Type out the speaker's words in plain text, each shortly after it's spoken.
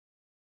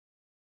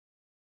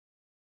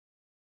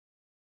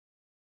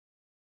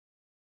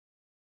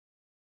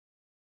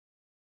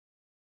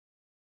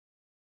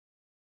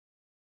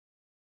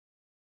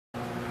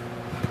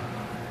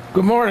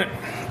Good morning.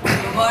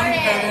 Good morning,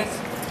 Curtis.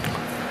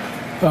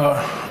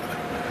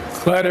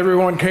 Glad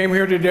everyone came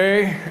here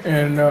today,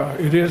 and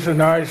it is a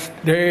nice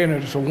day and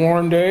it's a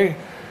warm day.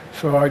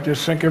 So I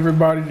just thank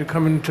everybody to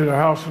come into the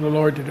house of the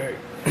Lord today.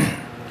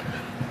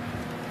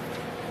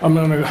 I'm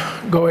going to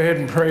go ahead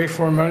and pray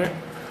for a minute.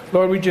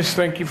 Lord, we just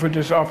thank you for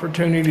this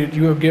opportunity that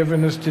you have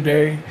given us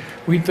today.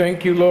 We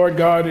thank you, Lord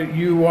God, that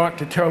you want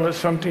to tell us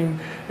something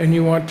and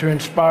you want to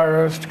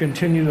inspire us to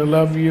continue to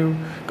love you.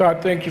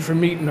 God, thank you for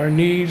meeting our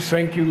needs.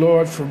 Thank you,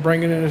 Lord, for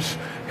bringing us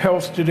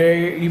health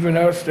today, even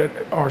us that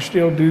are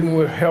still dealing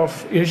with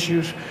health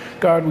issues.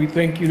 God, we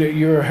thank you that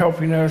you're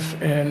helping us,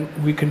 and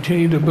we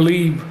continue to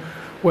believe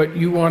what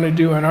you want to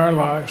do in our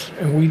lives.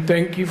 And we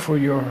thank you for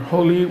your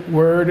holy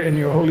word and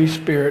your Holy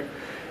Spirit.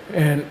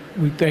 And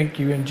we thank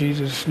you in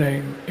Jesus'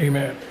 name.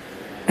 Amen.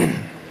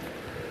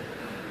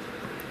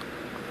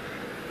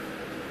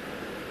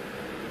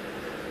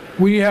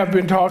 We have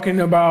been talking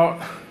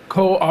about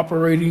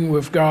cooperating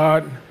with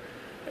God,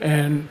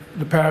 and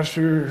the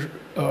pastor,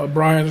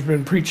 Brian's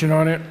been preaching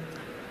on it,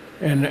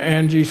 and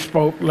Angie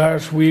spoke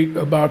last week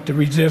about the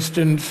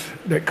resistance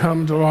that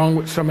comes along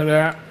with some of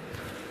that.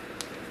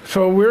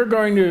 So we're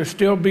going to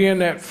still be in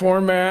that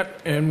format,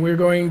 and we're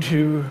going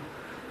to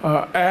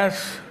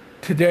ask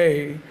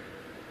today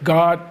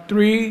God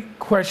 3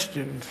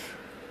 questions,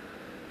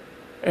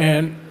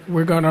 and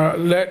we're going to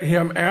let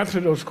him answer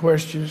those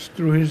questions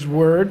through his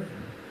word,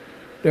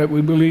 that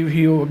we believe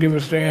he will give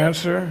us the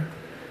answer.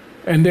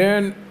 And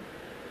then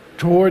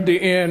toward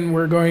the end,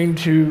 we're going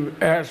to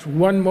ask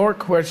one more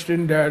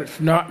question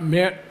that's not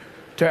meant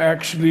to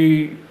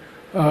actually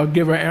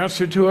give an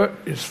answer to it.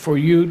 It's for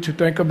you to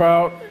think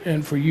about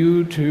and for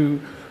you to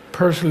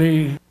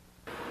personally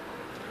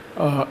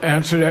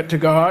answer that to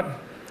God.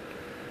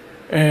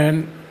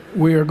 And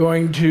we are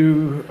going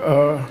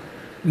to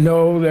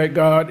know that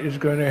God is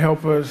going to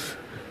help us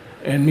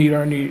and meet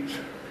our needs.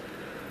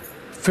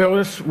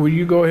 Phyllis, will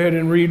you go ahead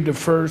and read the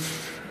first?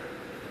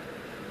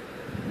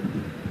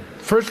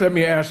 First, let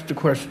me ask the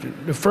question.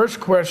 The first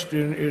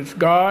question is,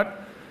 God,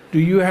 do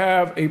you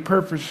have a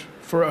purpose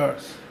for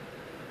us?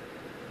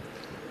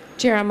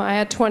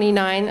 Jeremiah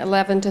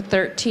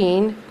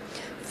 29:11-13.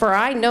 For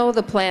I know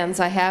the plans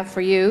I have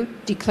for you,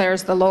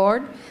 declares the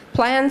Lord,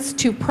 plans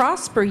to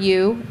prosper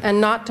you and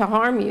not to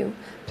harm you,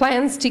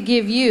 plans to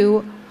give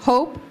you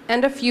hope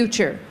and a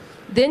future.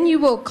 Then you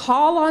will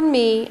call on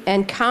me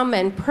and come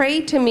and pray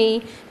to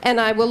me, and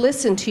I will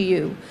listen to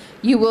you.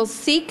 You will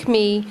seek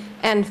me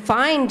and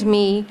find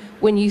me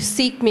when you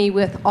seek me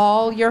with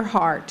all your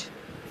heart.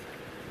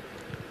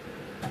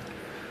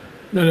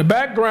 Now, the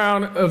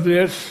background of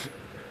this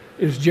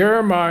is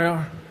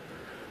Jeremiah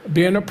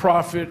being a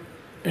prophet,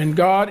 and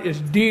God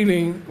is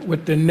dealing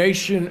with the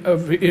nation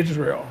of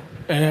Israel,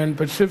 and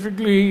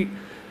specifically,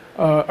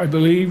 I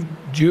believe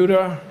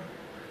Judah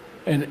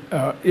and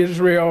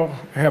Israel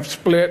have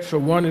split. So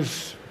one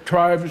is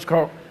tribe is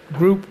called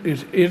group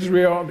is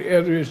Israel, the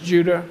other is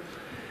Judah,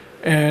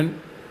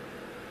 and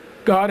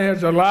God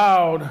has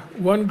allowed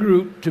one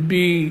group to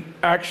be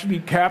actually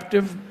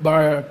captive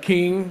by a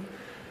king,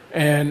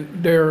 and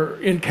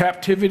they're in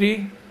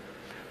captivity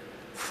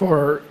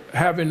for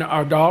having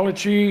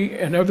idolatry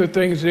and other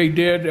things they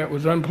did that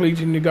was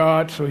unpleasing to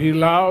God. So he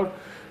allowed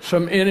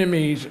some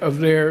enemies of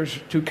theirs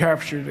to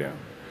capture them.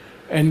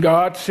 And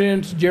God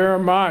sends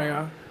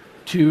Jeremiah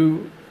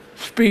to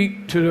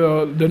speak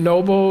to the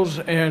nobles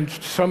and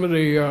some of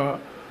the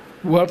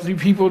wealthy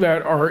people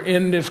that are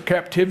in this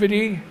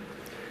captivity.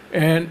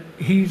 And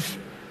he's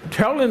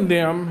telling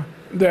them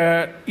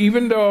that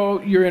even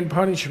though you're in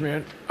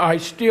punishment, I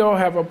still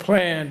have a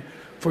plan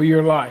for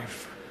your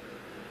life.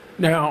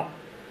 Now,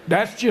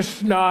 that's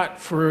just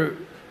not for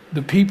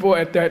the people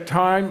at that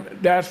time.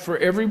 That's for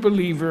every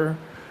believer.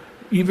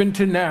 Even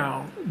to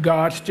now,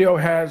 God still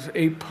has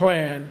a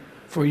plan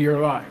for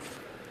your life.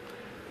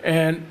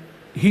 And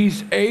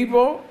he's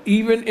able,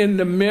 even in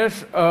the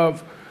midst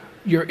of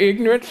your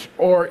ignorance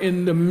or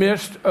in the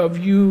midst of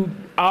you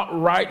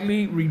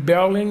outrightly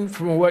rebelling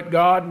from what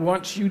God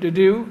wants you to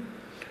do,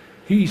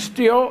 he's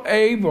still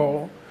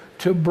able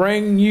to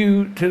bring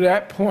you to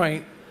that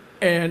point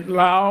and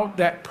allow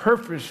that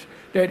purpose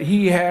that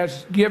he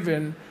has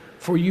given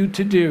for you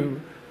to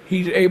do,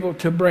 he's able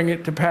to bring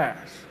it to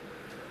pass.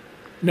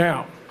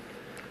 Now,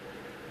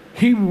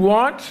 he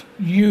wants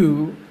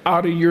you,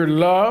 out of your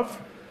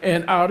love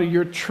and out of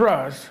your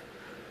trust,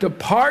 to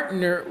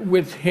partner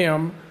with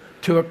him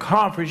to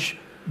accomplish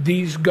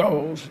these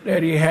goals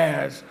that he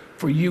has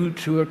for you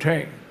to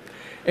attain.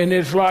 And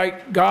it's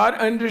like God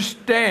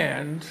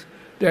understands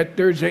that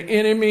there's an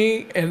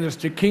enemy, and it's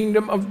the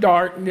kingdom of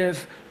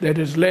darkness that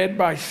is led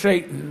by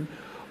Satan,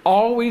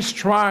 always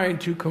trying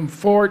to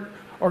comfort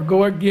or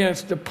go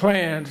against the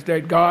plans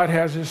that God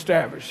has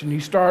established. And he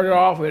started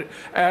off with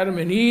Adam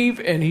and Eve,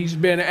 and he's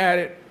been at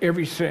it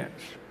ever since.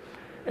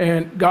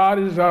 And God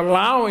is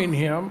allowing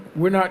him,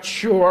 we're not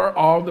sure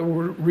all the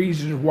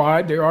reasons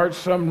why, there are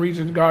some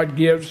reasons God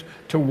gives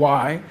to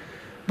why,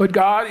 but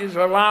God is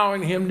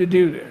allowing him to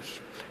do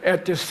this.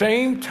 At the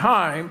same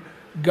time,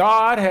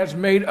 God has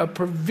made a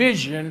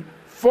provision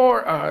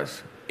for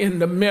us in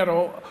the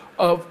middle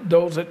of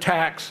those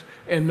attacks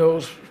and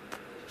those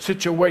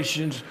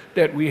situations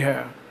that we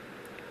have.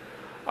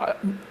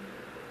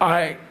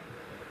 I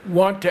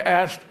want to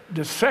ask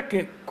the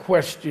second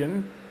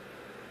question.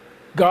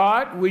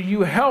 God, will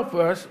you help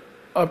us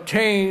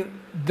obtain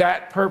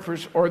that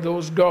purpose or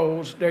those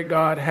goals that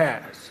God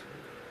has?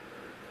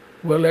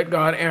 We'll let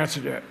God answer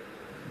that.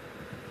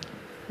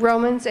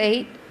 Romans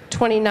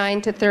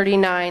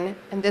 8:29-39,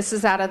 and this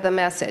is out of the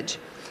Message.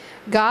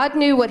 God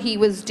knew what he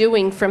was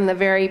doing from the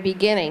very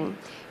beginning.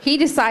 He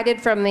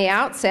decided from the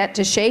outset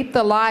to shape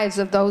the lives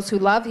of those who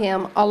love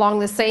him along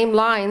the same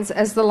lines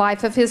as the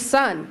life of his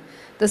Son.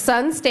 The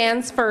Son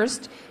stands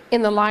first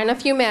in the line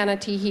of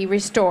humanity he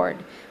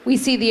restored. We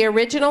see the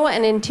original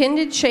and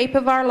intended shape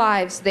of our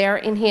lives there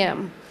in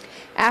him.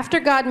 After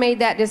God made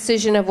that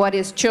decision of what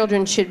his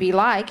children should be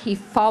like, he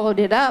followed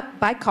it up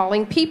by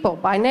calling people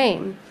by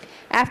name.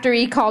 After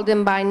he called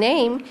them by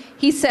name,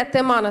 he set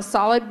them on a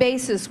solid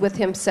basis with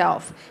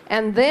himself.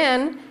 And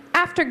then,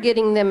 after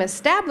getting them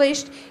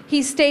established,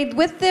 he stayed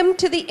with them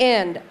to the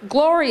end,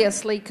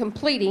 gloriously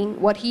completing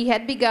what he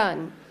had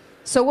begun.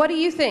 So what do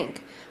you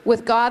think?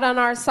 With God on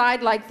our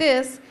side like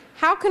this,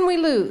 how can we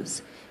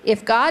lose?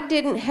 If God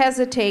didn't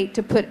hesitate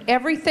to put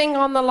everything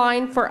on the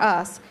line for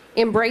us,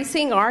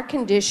 embracing our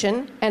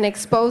condition and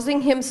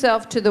exposing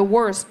himself to the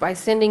worst by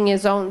sending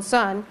his own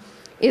Son,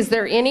 is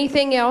there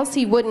anything else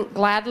he wouldn't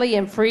gladly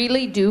and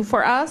freely do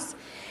for us?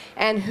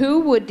 And who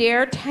would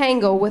dare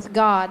tangle with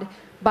God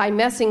by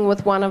messing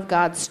with one of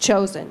God's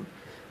chosen?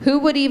 Who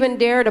would even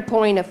dare to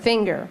point a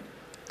finger?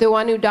 The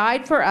one who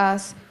died for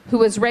us, who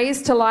was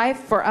raised to life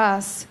for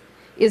us,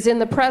 is in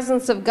the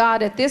presence of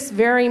God at this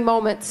very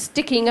moment,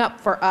 sticking up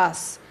for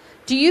us.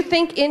 Do you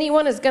think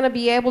anyone is going to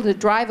be able to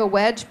drive a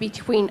wedge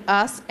between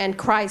us and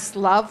Christ's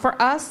love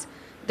for us?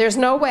 There's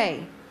no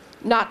way.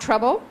 Not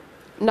trouble,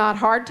 not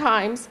hard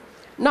times,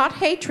 not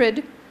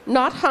hatred,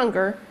 not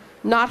hunger,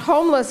 not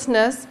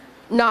homelessness,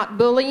 not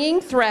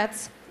bullying,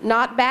 threats,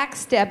 not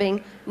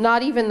backstabbing,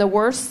 not even the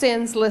worst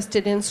sins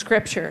listed in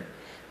Scripture.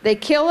 They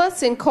kill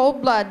us in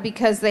cold blood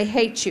because they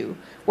hate you.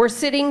 We're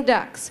sitting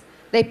ducks.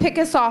 They pick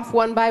us off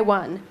one by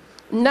one.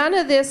 None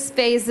of this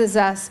phases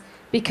us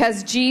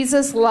because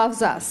Jesus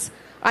loves us.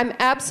 I'm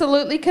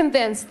absolutely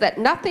convinced that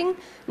nothing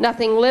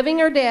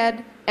living or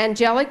dead,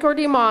 angelic or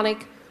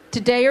demonic,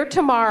 today or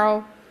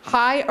tomorrow,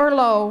 high or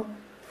low,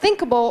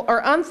 thinkable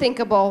or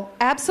unthinkable,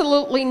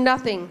 absolutely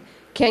nothing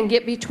can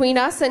get between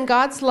us and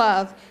God's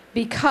love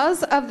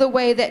because of the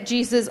way that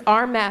Jesus,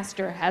 our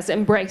Master, has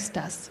embraced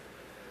us.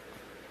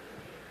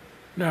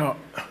 Now,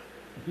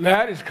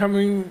 that is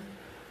coming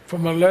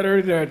from a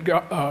letter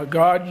that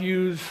God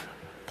used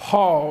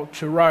Paul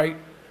to write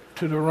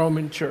to the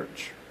Roman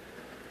church.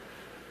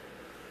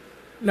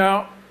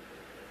 Now,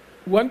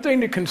 one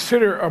thing to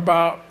consider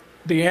about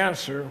the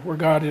answer where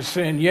God is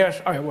saying,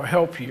 yes, I will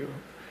help you,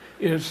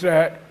 is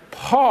that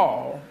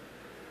Paul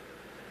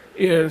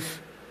is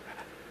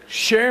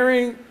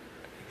sharing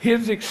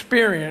his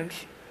experience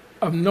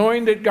of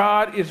knowing that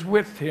God is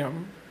with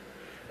him,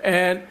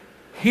 and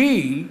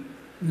he,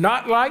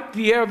 not like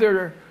the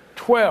other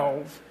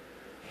 12,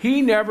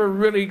 he never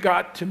really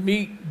got to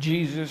meet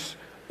Jesus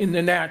in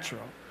the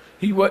natural.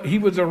 He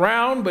was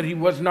around, but he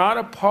was not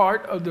a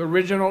part of the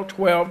original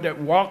 12 that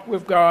walked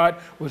with God,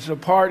 was a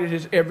part of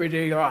his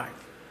everyday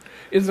life.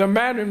 As a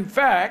matter of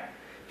fact,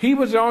 he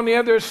was on the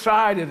other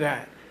side of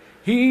that.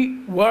 He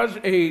was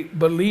a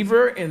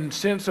believer in the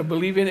sense of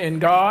believing in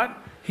God.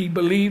 He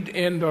believed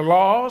in the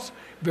laws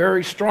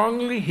very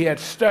strongly. He had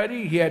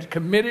studied, he had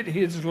committed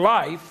his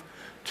life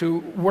to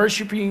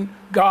worshiping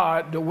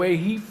God the way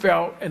he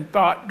felt and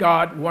thought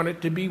God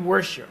wanted to be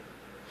worshiped.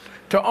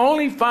 To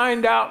only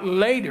find out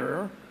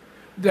later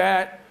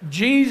that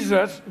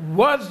Jesus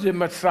was the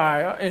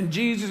Messiah and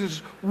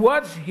Jesus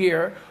was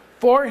here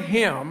for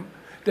him,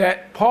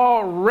 that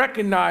Paul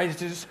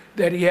recognizes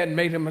that he had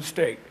made a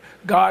mistake.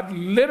 God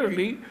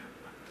literally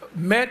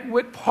met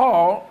with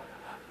Paul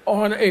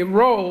on a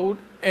road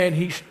and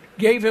he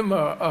gave him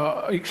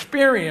a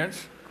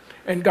experience,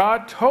 and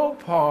God told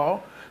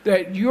Paul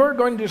that you're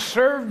going to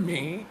serve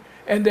me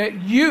and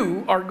that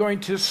you are going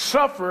to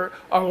suffer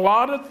a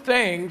lot of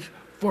things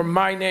for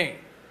my name.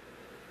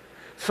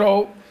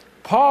 So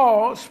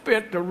Paul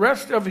spent the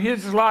rest of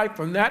his life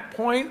from that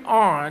point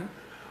on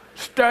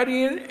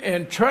studying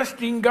and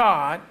trusting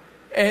God,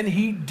 and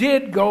he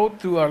did go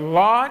through a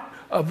lot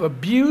of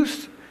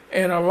abuse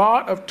and a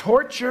lot of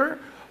torture,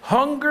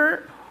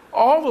 hunger,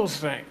 all those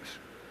things.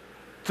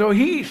 So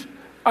he's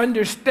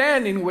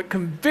understanding with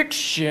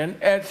conviction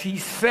as he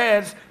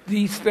says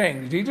these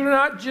things. These are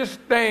not just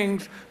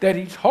things that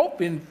he's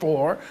hoping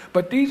for,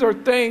 but these are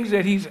things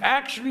that he's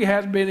actually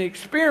has been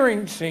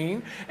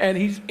experiencing, and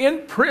he's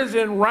in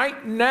prison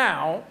right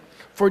now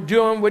for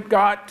doing what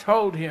God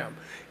told him.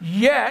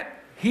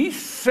 Yet he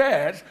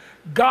says,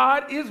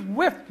 God is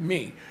with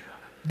me.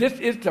 This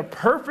is the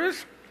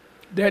purpose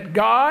that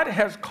God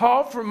has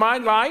called for my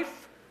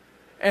life,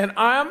 and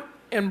I'm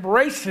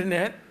embracing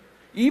it.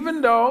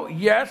 Even though,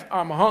 yes,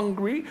 I'm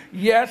hungry,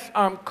 yes,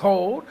 I'm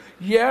cold,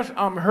 yes,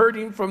 I'm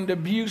hurting from the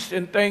abuse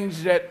and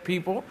things that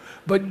people,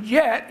 but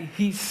yet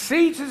he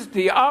seizes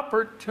the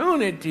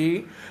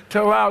opportunity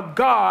to allow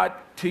God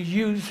to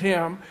use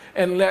him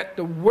and let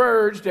the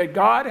words that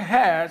God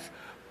has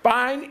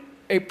find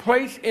a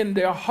place in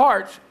the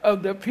hearts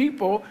of the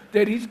people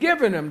that he's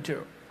given them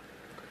to.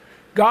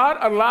 God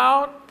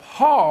allowed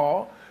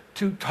Paul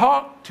to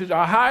talk to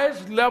the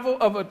highest level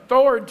of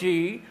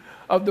authority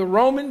of the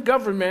Roman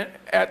government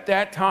at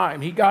that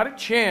time. He got a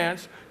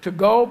chance to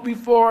go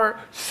before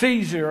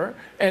Caesar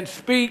and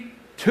speak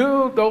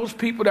to those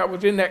people that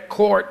was in that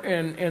court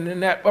and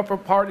in that upper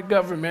part of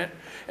government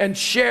and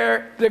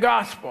share the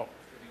gospel.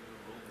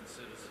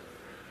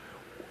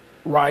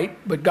 Right,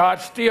 but God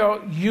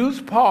still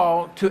used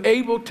Paul to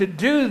able to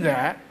do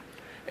that,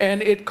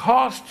 and it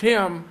cost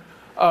him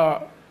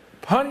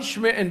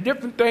punishment and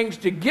different things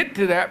to get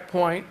to that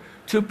point,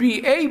 to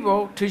be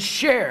able to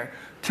share,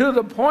 to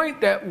the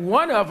point that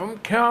one of them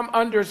come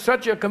under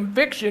such a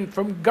conviction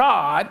from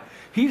God,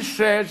 he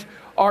says,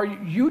 are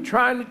you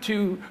trying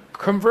to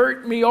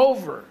convert me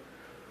over?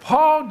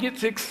 Paul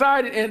gets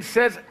excited and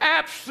says,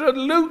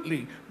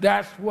 absolutely,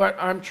 that's what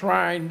I'm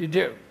trying to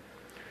do.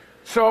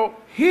 So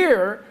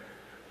here,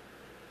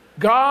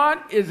 God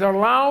is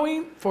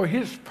allowing for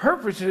his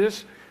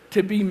purposes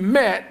to be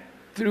met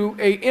through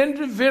an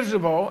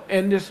indivisible,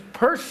 and this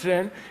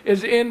person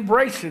is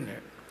embracing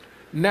it.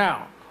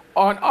 Now,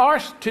 on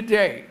us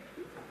today,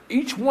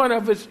 each one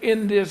of us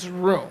in this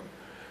room,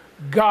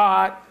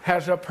 God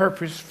has a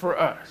purpose for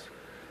us.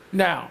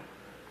 Now,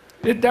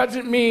 it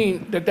doesn't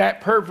mean that that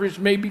purpose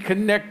may be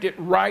connected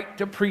right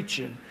to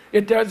preaching.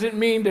 It doesn't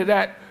mean that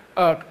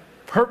that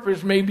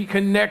purpose may be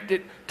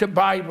connected to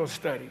Bible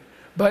study.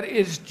 But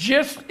it's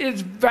just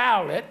as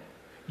valid,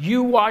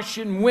 you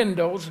washing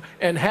windows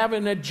and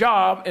having a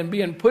job and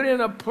being put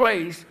in a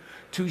place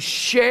to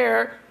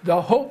share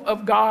the hope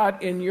of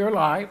God in your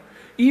life.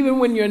 Even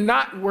when you're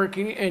not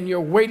working and you're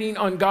waiting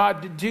on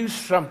God to do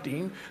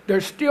something,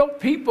 there's still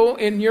people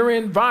in your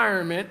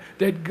environment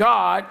that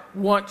God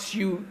wants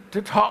you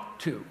to talk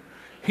to.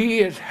 He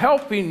is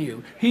helping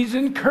you. He's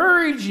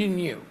encouraging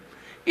you.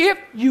 If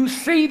you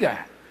see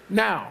that,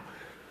 now,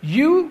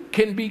 you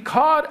can be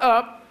caught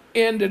up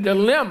in the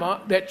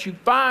dilemma that you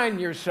find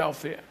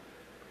yourself in.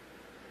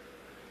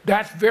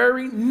 That's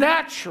very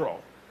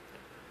natural.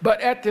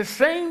 But at the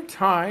same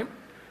time,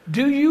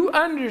 do you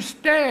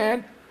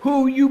understand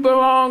who you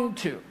belong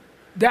to?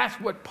 That's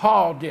what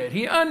Paul did.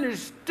 He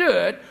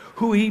understood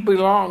who he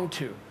belonged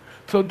to.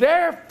 So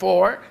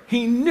therefore,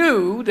 he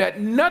knew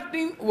that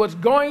nothing was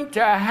going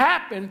to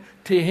happen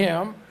to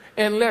him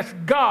unless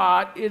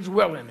God is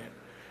willing it.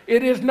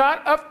 It is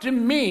not up to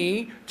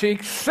me to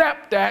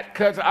accept that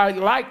because I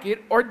like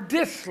it or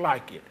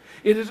dislike it.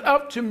 It is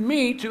up to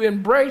me to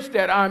embrace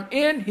that I'm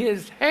in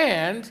his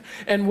hands,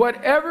 and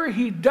whatever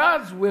he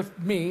does with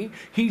me,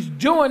 he's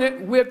doing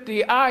it with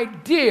the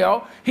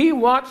ideal. He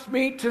wants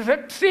me to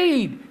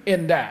succeed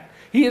in that.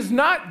 He is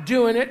not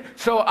doing it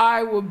so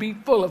I will be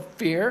full of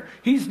fear.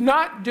 He's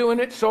not doing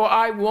it so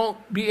I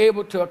won't be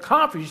able to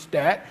accomplish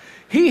that.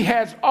 He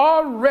has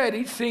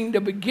already seen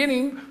the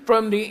beginning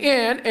from the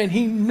end, and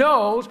he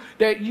knows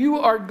that you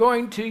are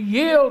going to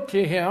yield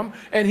to him,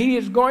 and he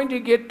is going to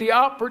get the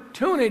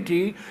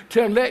opportunity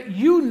to let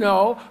you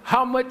know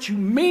how much you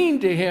mean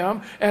to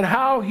him and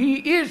how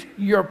he is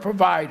your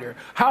provider,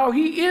 how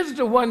he is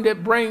the one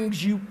that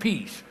brings you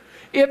peace.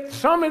 If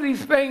some of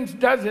these things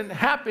doesn't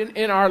happen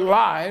in our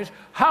lives,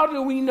 how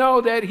do we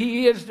know that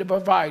he is the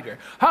provider?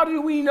 How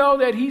do we know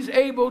that he's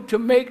able to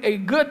make a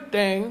good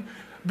thing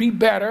be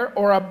better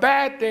or a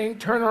bad thing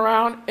turn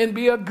around and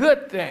be a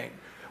good thing?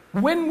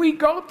 When we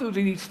go through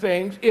these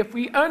things, if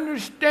we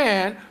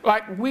understand,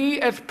 like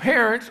we as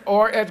parents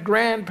or as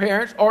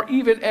grandparents or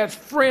even as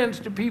friends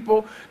to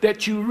people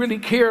that you really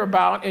care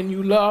about and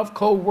you love,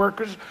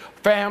 co-workers,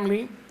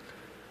 family,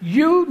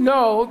 you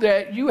know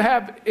that you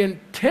have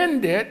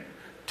intended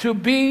to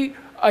be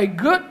a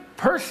good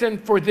person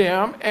for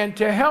them and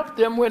to help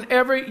them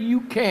whenever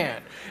you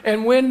can.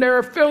 And when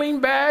they're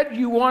feeling bad,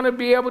 you want to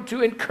be able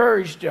to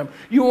encourage them.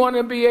 You want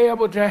to be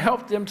able to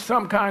help them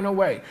some kind of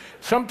way.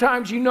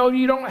 Sometimes you know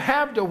you don't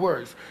have the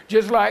words.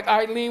 Just like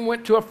Eileen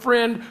went to a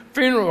friend's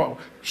funeral.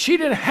 She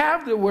didn't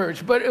have the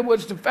words, but it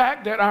was the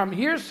fact that I'm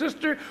here,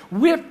 sister,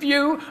 with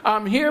you.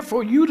 I'm here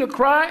for you to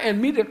cry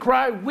and me to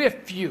cry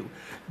with you.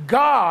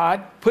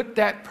 God put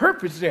that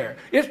purpose there.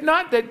 It's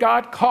not that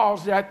God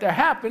caused that to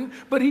happen,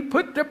 but he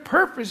put the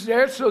purpose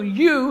there so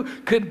you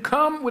could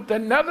come with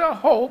another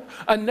hope,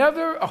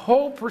 another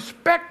whole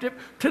perspective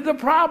to the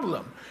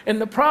problem.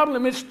 And the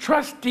problem is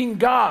trusting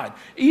God.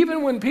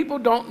 Even when people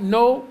don't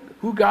know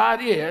who God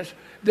is,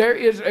 there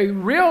is a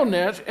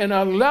realness and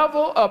a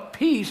level of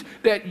peace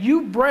that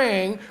you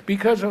bring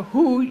because of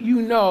who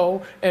you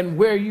know and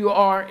where you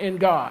are in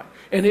God.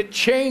 And it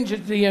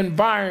changes the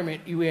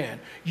environment you're in.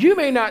 You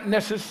may not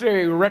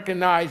necessarily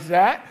recognize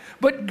that,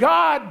 but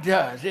God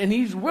does. And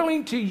he's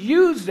willing to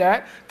use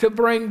that to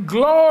bring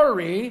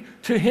glory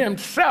to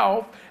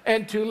himself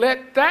and to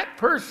let that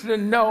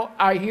person know,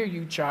 I hear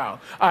you, child.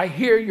 I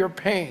hear your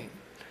pain.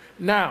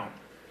 Now,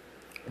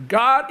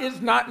 God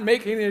is not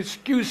making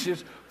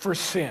excuses for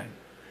sin.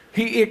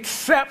 He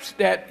accepts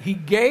that he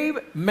gave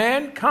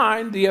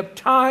mankind the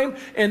time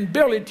and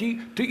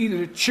ability to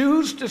either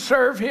choose to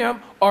serve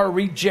him or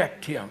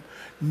reject him.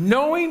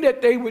 Knowing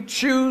that they would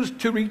choose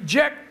to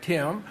reject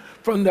him,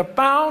 from the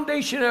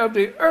foundation of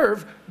the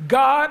earth,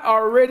 God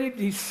already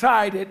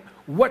decided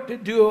what to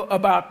do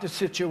about the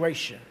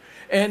situation.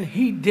 And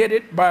he did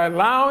it by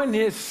allowing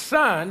his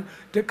son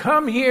to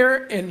come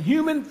here in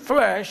human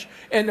flesh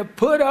and to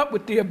put up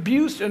with the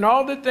abuse and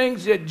all the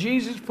things that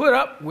Jesus put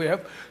up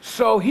with,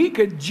 so he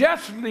could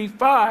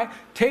justify,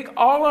 take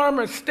all our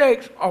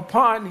mistakes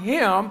upon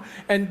him,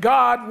 and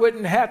God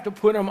wouldn't have to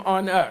put them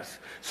on us.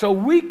 So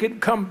we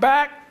could come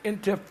back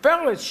into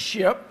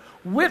fellowship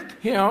with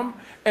him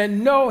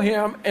and know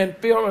him and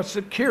feel a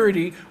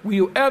security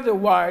we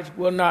otherwise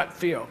will not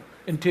feel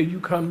until you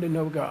come to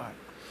know God.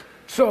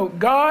 So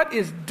God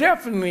is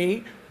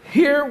definitely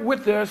here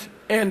with us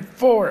and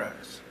for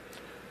us.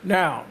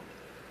 Now,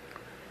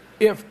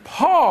 if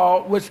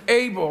Paul was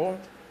able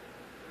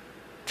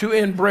to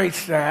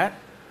embrace that,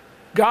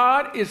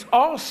 God is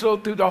also,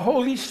 through the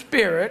Holy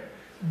Spirit,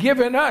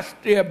 giving us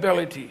the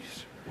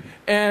abilities.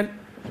 And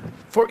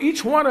for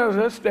each one of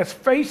us that's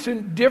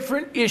facing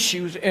different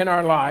issues in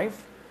our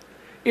life,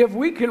 if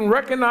we can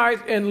recognize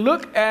and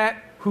look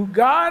at who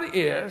God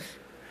is,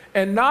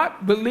 and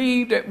not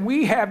believe that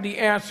we have the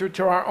answer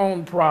to our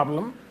own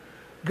problem,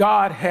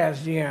 God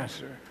has the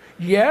answer.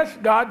 Yes,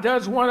 God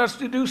does want us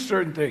to do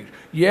certain things.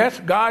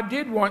 Yes, God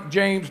did want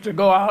James to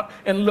go out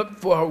and look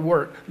for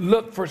work,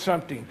 look for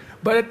something.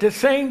 But at the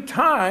same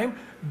time,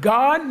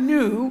 God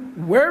knew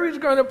where he's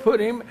going to put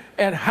him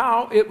and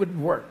how it would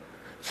work.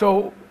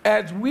 So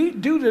as we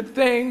do the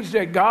things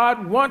that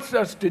God wants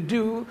us to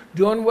do,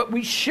 doing what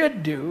we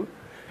should do,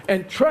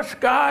 and trust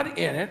God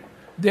in it,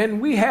 then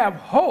we have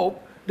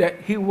hope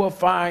that he will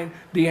find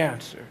the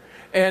answer.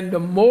 And the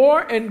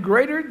more and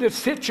greater the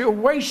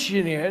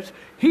situation is,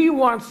 he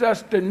wants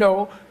us to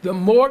know the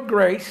more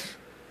grace,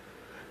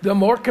 the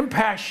more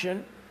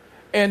compassion,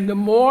 and the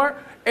more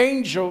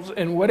angels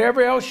and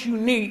whatever else you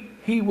need,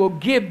 he will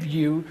give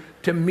you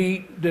to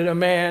meet the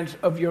demands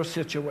of your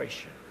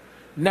situation.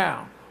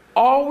 Now,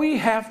 all we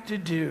have to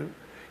do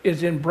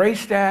is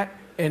embrace that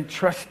and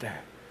trust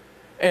that.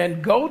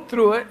 And go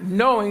through it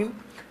knowing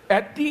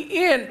at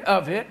the end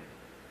of it,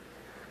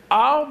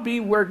 I'll be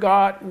where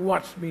God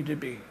wants me to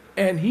be.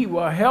 And he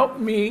will help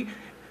me,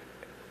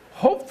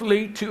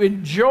 hopefully, to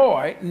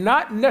enjoy,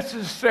 not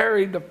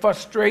necessarily the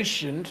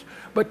frustrations,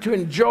 but to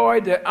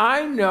enjoy that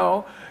I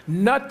know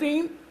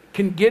nothing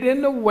can get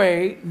in the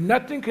way,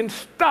 nothing can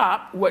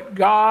stop what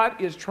God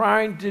is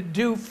trying to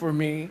do for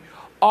me.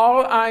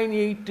 All I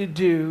need to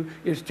do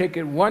is take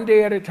it one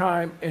day at a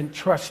time and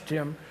trust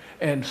him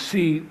and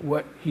see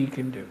what he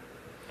can do.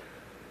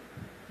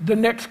 The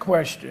next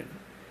question.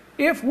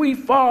 If we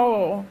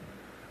follow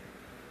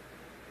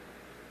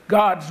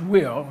God's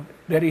will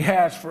that he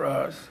has for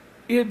us,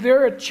 is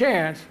there a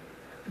chance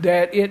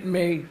that it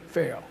may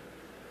fail?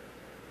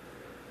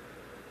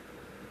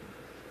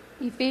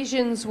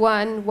 Ephesians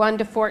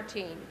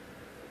 1:1-14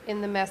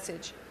 in the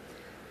Message.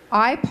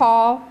 I,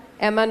 Paul,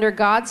 am under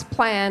God's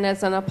plan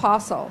as an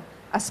apostle,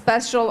 a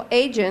special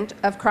agent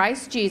of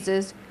Christ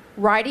Jesus,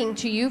 writing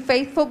to you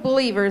faithful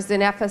believers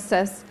in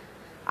Ephesus.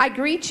 I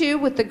greet you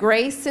with the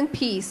grace and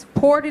peace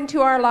poured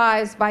into our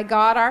lives by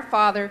God our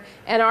Father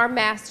and our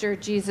Master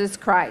Jesus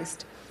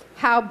Christ.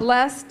 How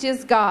blessed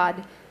is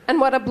God, and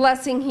what a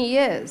blessing he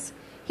is.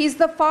 He's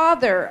the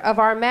Father of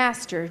our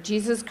Master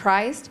Jesus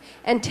Christ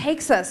and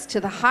takes us to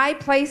the high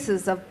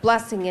places of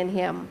blessing in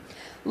him.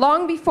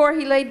 Long before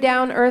he laid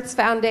down earth's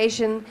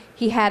foundation,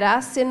 he had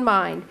us in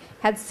mind,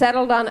 had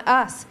settled on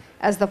us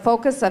as the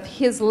focus of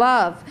his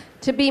love,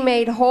 to be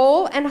made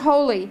whole and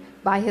holy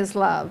by his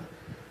love.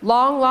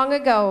 Long, long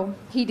ago,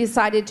 he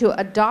decided to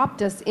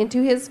adopt us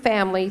into his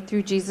family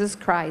through Jesus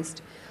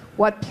Christ.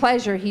 What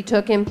pleasure he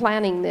took in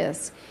planning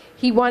this.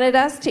 He wanted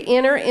us to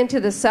enter into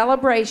the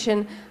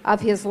celebration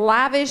of his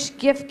lavish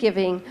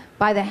gift-giving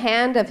by the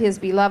hand of his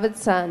beloved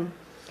Son.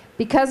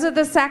 Because of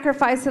the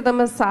sacrifice of the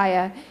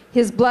Messiah,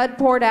 his blood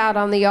poured out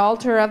on the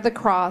altar of the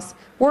cross,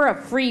 we're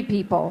a free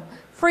people,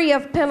 free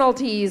of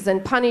penalties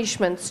and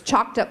punishments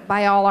chalked up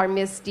by all our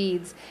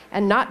misdeeds,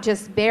 and not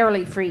just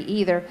barely free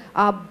either,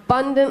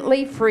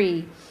 abundantly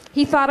free.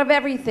 He thought of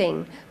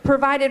everything,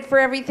 provided for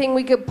everything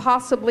we could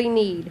possibly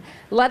need,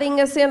 letting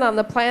us in on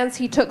the plans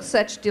he took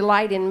such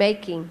delight in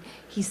making.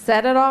 He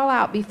set it all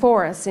out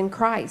before us in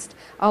Christ,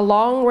 a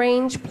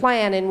long-range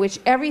plan in which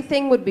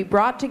everything would be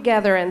brought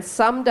together and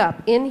summed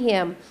up in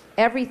him,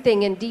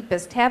 everything in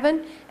deepest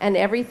heaven and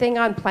everything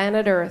on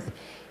planet Earth.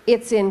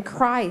 It's in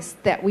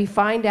Christ that we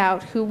find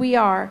out who we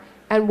are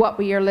and what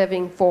we are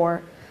living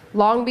for.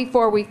 Long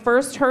before we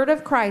first heard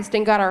of Christ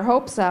and got our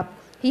hopes up,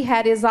 he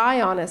had his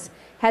eye on us,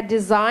 had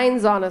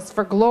designs on us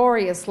for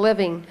glorious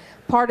living,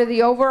 part of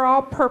the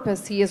overall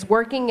purpose He is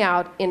working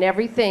out in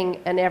everything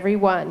and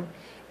everyone.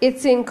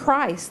 It's in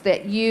Christ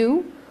that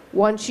you,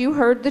 once you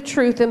heard the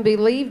truth and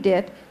believed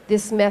it,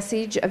 this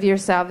message of your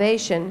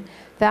salvation,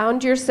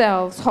 found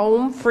yourselves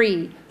home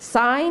free,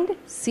 signed,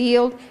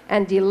 sealed,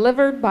 and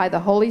delivered by the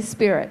Holy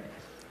Spirit.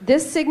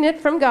 This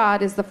signet from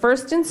God is the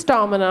first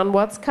installment on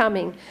what's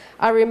coming,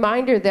 a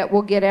reminder that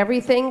we'll get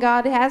everything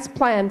God has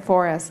planned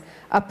for us,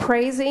 a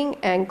praising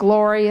and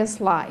glorious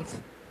life.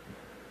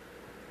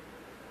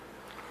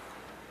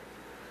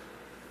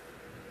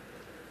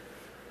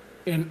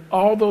 In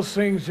all those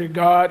things that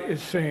God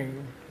is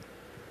saying,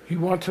 He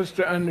wants us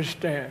to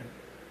understand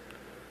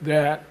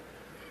that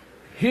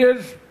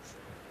His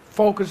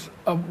focus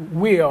of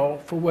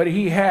will for what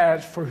He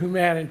has for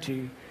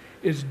humanity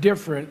is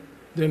different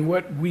than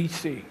what we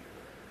see.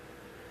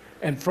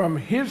 And from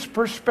His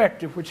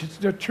perspective, which is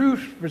the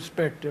truth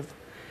perspective,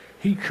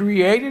 He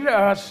created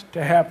us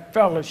to have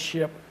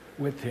fellowship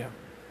with Him.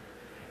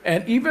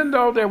 And even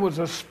though there was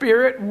a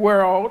spirit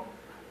world,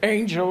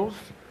 angels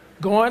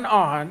going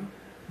on,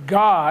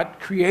 God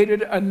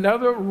created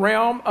another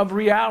realm of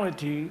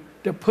reality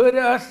to put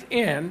us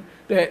in,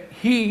 that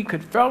He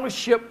could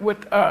fellowship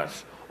with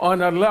us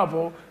on a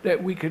level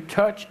that we could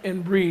touch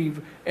and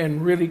breathe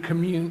and really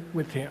commune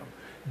with Him.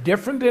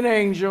 Different than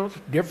angels,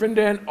 different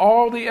than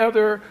all the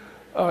other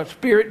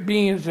spirit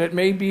beings that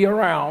may be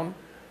around,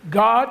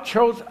 God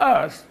chose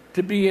us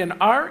to be in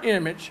our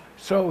image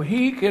so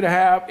He could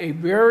have a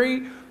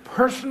very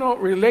personal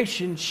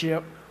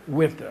relationship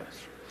with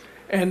us.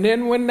 And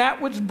then when that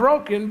was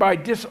broken by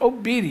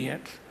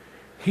disobedience,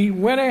 He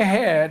went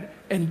ahead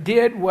and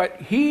did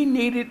what He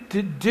needed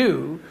to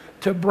do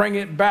to bring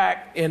it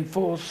back in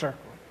full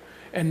circle.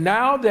 And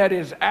now that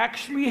has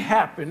actually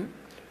happened,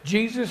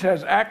 Jesus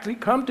has actually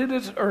come to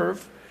this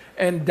earth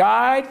and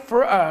died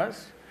for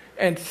us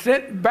and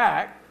sent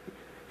back.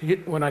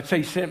 When I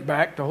say sent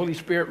back, the Holy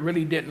Spirit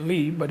really didn't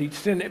leave, but He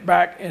sent it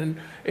back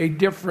in a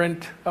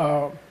different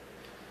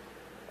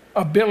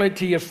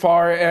ability as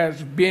far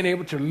as being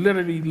able to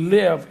literally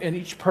live in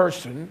each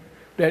person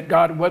that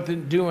God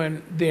wasn't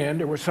doing then.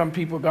 There were some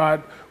people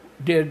God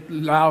did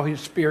allow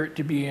His Spirit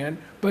to be in.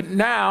 But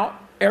now,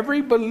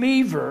 every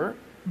believer,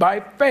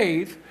 by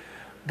faith,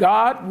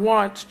 God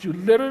wants to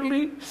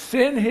literally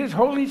send His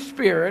Holy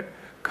Spirit,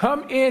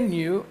 come in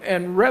you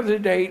and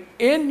resonate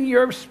in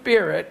your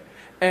spirit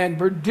and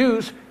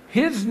produce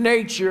His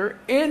nature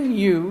in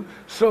you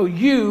so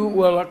you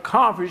will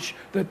accomplish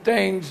the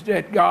things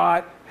that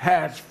God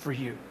has for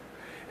you.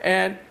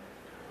 And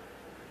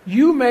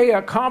you may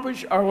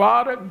accomplish a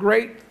lot of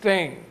great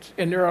things.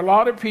 And there are a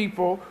lot of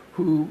people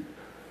who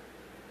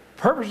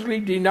purposely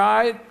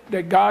deny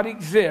that God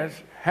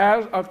exists,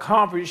 has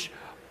accomplished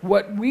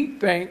what we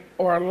think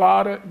are a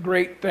lot of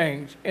great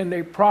things, and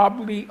they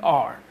probably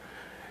are.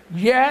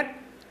 Yet,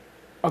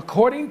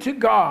 according to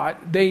God,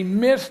 they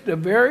missed the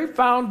very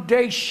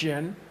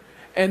foundation,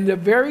 and the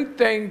very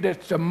thing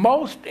that's the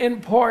most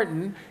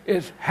important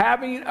is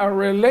having a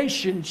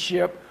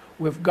relationship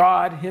with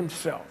God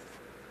Himself.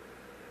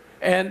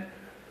 And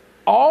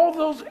all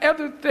those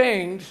other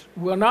things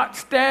will not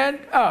stand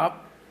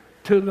up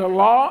to the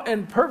law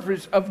and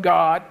purpose of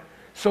God,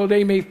 so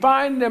they may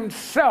find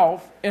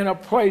themselves in a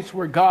place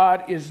where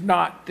God is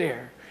not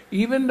there.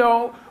 Even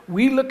though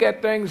we look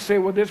at things and say,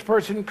 well, this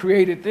person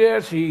created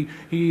this, he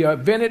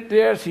invented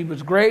this, he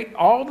was great,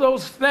 all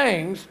those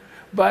things,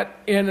 but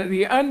in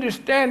the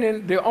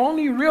understanding, the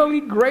only really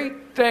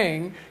great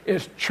thing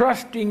is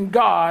trusting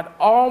God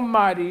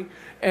Almighty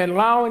and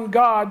allowing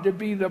God to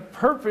be the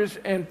purpose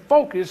and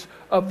focus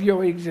of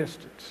your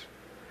existence.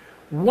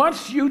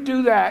 Once you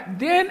do that,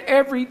 then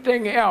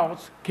everything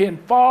else can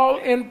fall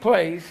in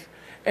place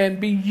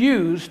and be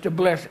used to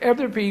bless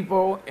other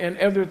people and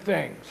other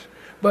things.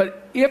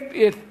 But if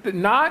it's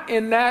not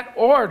in that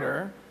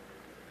order,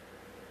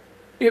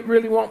 it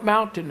really won't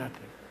mount to nothing.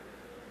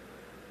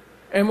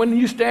 And when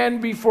you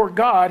stand before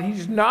God,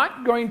 He's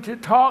not going to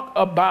talk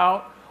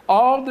about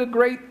all the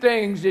great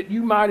things that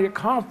you might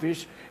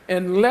accomplish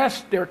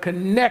unless they're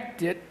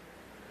connected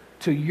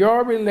to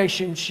your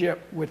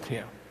relationship with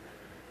Him.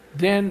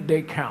 Then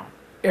they count.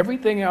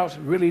 Everything else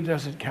really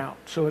doesn't count.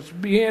 So it's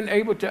being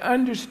able to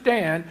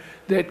understand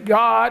that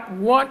God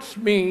wants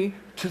me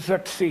to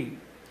succeed.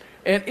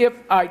 And if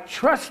I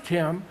trust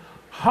Him,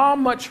 how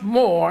much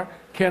more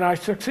can I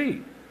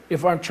succeed?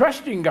 If I'm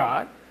trusting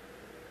God,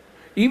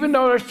 even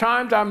though there's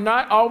times I'm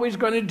not always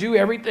going to do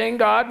everything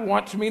God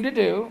wants me to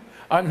do,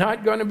 I'm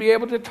not going to be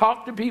able to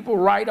talk to people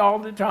right all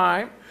the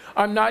time,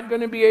 I'm not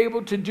going to be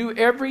able to do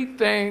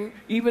everything,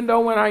 even though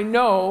when I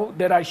know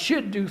that I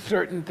should do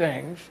certain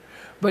things,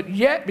 but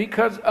yet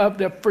because of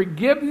the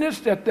forgiveness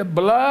that the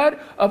blood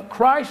of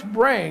Christ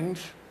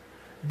brings,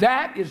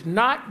 that is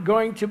not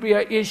going to be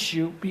an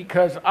issue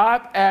because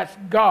I've asked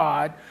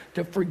God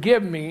to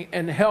forgive me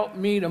and help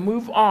me to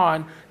move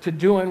on to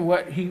doing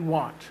what He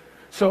wants.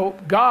 So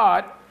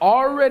God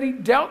already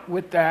dealt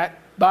with that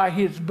by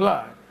His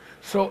blood.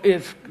 So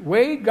it's the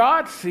way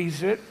God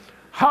sees it.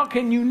 How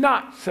can you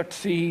not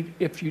succeed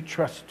if you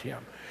trust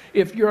Him?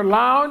 If you're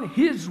allowing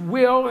His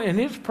will and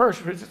His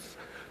purposes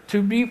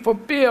to be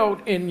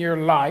fulfilled in your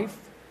life,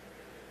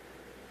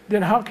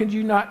 then how could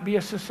you not be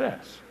a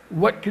success?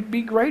 What could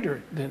be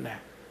greater than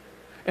that?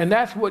 And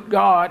that's what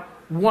God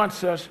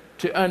wants us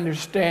to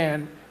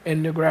understand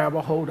and to grab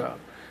a hold of.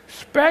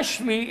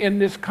 Especially in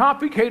this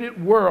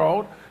complicated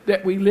world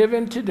that we live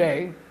in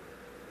today.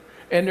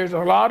 And there's a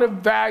lot of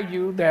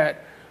value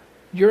that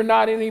you're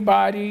not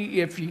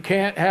anybody if you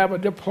can't have a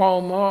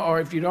diploma or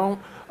if you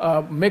don't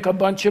make a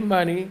bunch of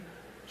money.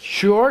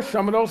 Sure,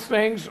 some of those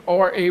things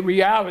are a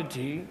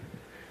reality,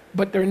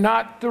 but they're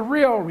not the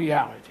real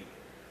reality.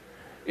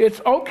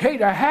 It's okay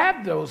to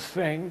have those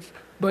things,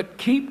 but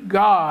keep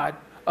God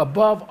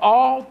above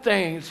all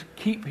things.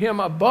 Keep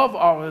Him above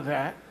all of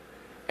that,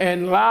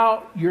 and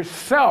allow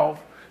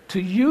yourself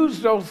to use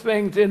those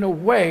things in a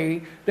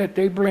way that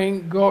they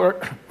bring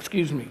glory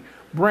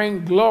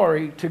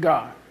to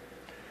God.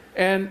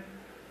 And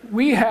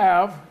we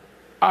have,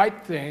 I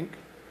think,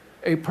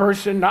 a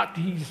person,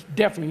 he's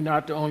definitely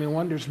not the only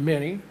one, there's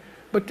many,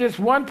 but there's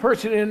one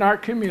person in our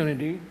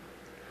community,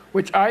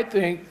 which I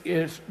think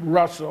is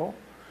Russell,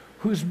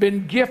 who's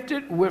been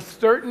gifted with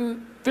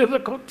certain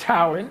physical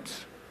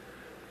talents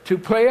to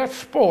play a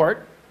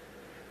sport,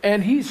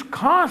 and he's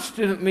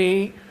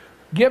constantly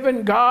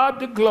giving God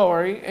the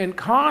glory and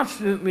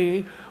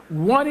constantly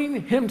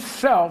wanting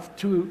himself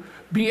to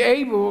be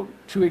able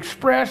to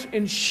express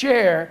and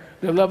share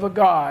the love of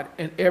God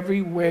in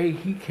every way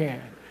he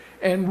can.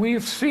 And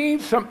we've seen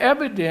some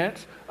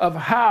evidence of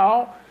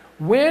how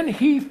when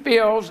he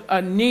feels a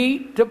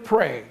need to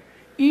pray,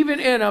 even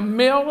in the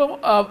middle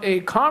of a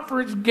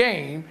conference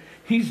game,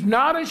 he's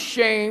not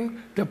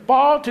ashamed to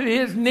fall to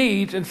his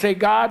knees and say,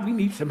 God, we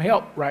need some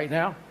help right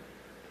now.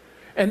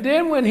 And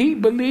then when he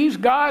believes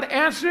God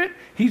answered it,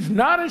 he's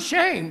not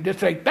ashamed to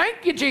say,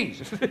 thank you,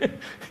 Jesus.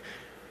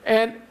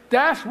 And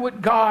that's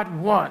what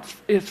God wants,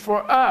 is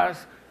for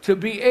us to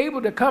be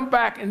able to come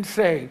back and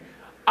say,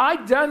 I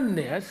done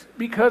this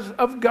because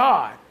of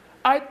God.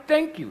 I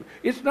thank you.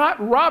 It's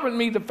not robbing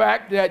me the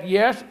fact that,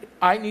 yes,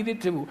 I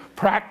needed to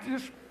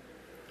practice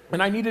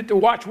and I needed to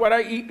watch what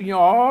I eat,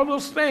 all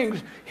those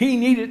things he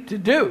needed to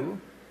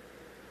do.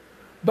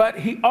 But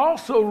he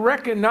also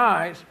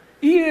recognized,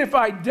 even if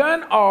I'd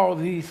done all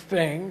these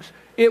things,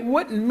 it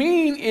wouldn't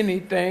mean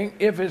anything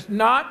if it's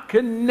not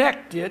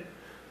connected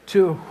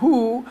to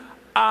who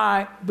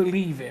I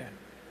believe in.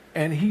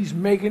 And he's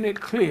making it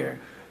clear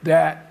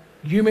that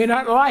you may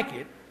not like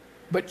it,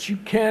 but you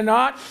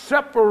cannot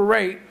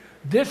separate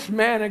this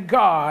man of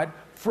God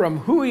from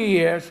who he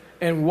is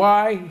and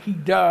why he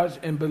does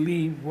and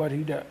believe what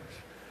he does.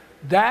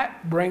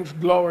 That brings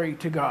glory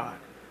to God.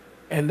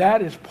 And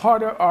that is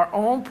part of our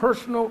own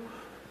personal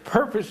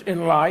purpose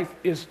in life,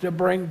 is to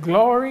bring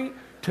glory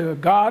to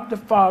God the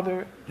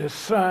Father, the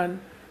Son,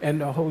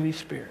 and the Holy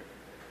Spirit.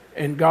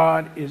 And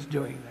God is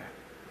doing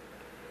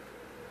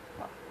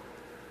that.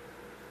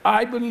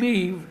 I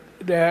believe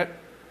that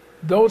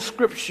those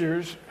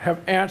scriptures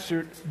have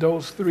answered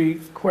those three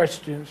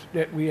questions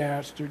that we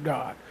asked to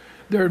God.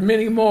 There are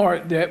many more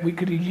that we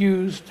could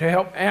use to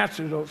help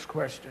answer those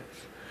questions.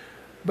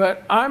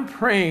 But I'm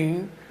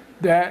praying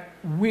that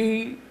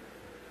we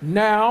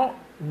now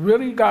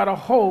really got a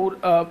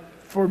hold of,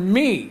 for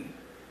me,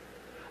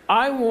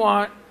 I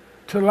want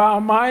to allow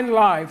my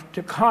life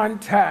to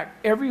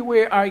contact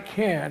everywhere I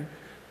can,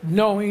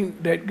 knowing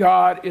that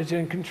God is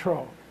in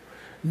control.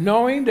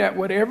 Knowing that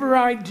whatever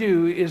I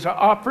do is an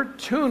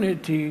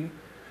opportunity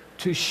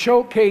to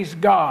showcase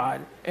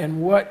God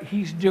and what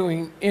he's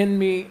doing in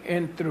me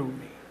and through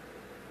me.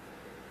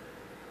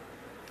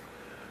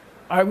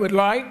 I would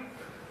like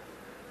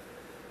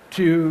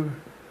to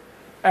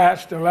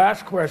ask the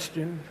last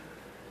question,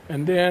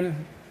 and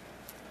then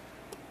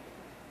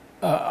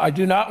I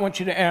do not want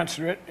you to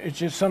answer it. It's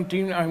just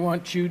something I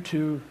want you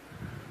to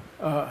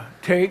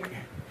take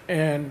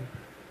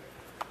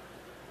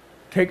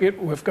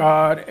it with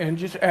God and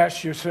just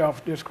ask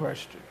yourself this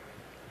question.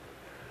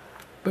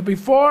 But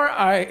before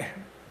I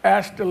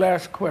ask the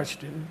last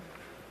question,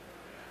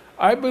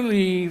 I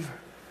believe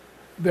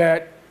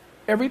that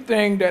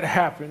everything that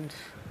happens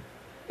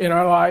in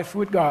our life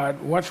with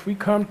God, once we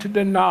come to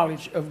the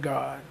knowledge of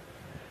God,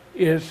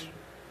 is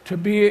to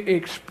be an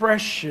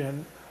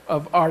expression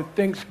of our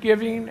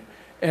thanksgiving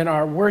and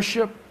our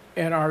worship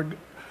and our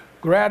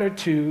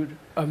gratitude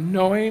of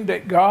knowing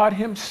that God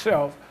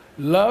himself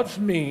loves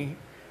me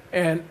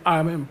and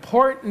I'm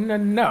important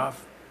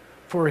enough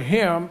for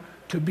him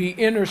to be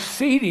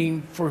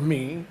interceding for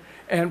me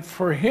and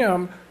for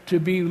him to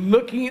be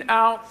looking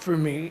out for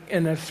me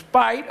in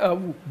spite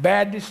of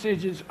bad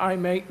decisions I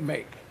may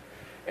make.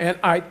 And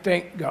I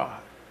thank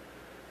God.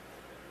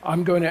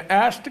 I'm going to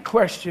ask the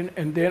question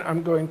and then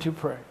I'm going to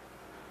pray.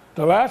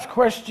 The last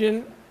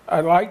question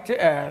I'd like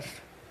to ask,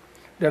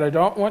 that I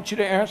don't want you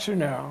to answer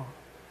now: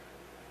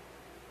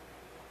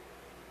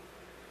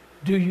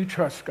 do you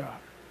trust God?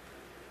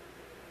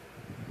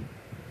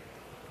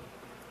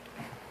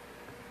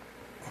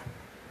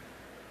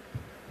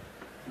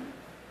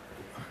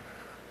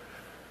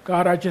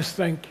 God, I just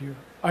thank you.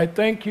 I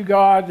thank you,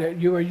 God, that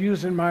you are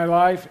using my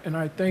life, and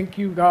I thank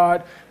you,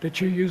 God, that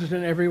you're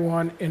using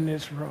everyone in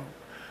this room.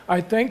 I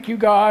thank you,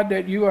 God,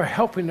 that you are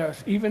helping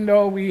us, even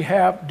though we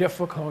have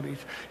difficulties,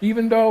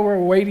 even though we're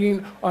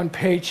waiting on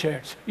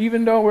paychecks,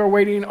 even though we're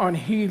waiting on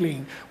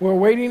healing. We're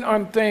waiting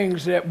on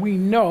things that we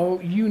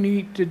know you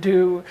need to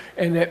do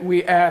and that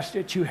we ask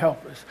that you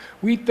help us.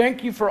 We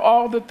thank you for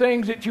all the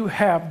things that you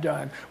have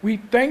done. We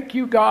thank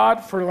you,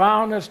 God, for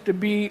allowing us to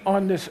be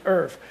on this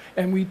earth.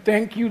 And we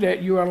thank you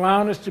that you are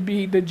allowing us to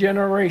be the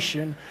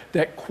generation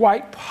that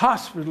quite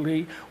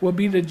possibly will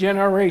be the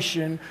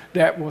generation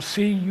that will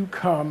see you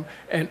come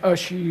and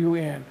usher you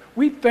in.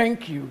 We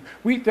thank you.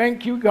 We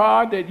thank you,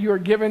 God, that you are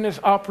giving us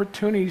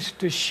opportunities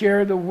to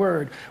share the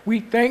word. We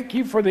thank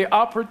you for the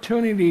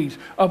opportunities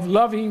of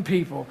loving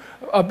people,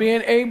 of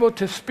being able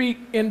to speak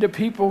into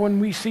people when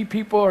we see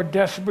people are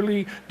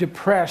desperately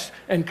depressed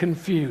and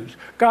confused.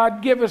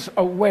 God, give us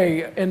a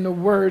way in the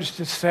words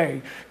to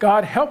say.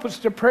 God, help us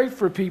to pray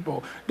for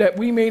people that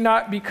we may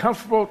not be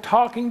comfortable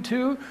talking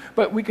to,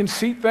 but we can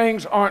see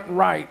things aren't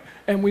right.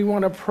 And we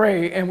want to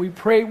pray, and we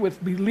pray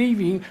with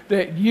believing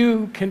that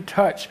you can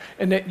touch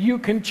and that you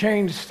can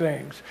change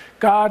things.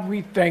 God,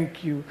 we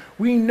thank you.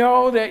 We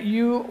know that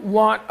you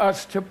want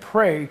us to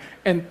pray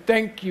and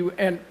thank you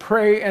and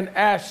pray and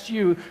ask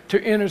you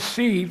to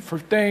intercede for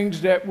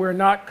things that we're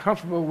not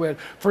comfortable with,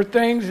 for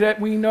things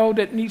that we know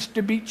that needs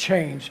to be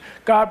changed.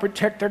 God,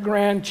 protect our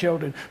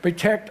grandchildren,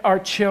 protect our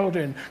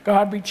children.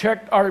 God,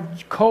 protect our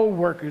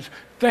co-workers.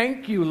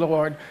 Thank you,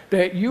 Lord,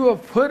 that you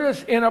have put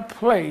us in a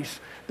place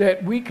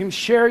that we can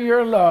share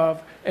your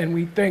love, and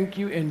we thank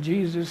you in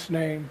Jesus'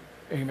 name.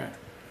 Amen.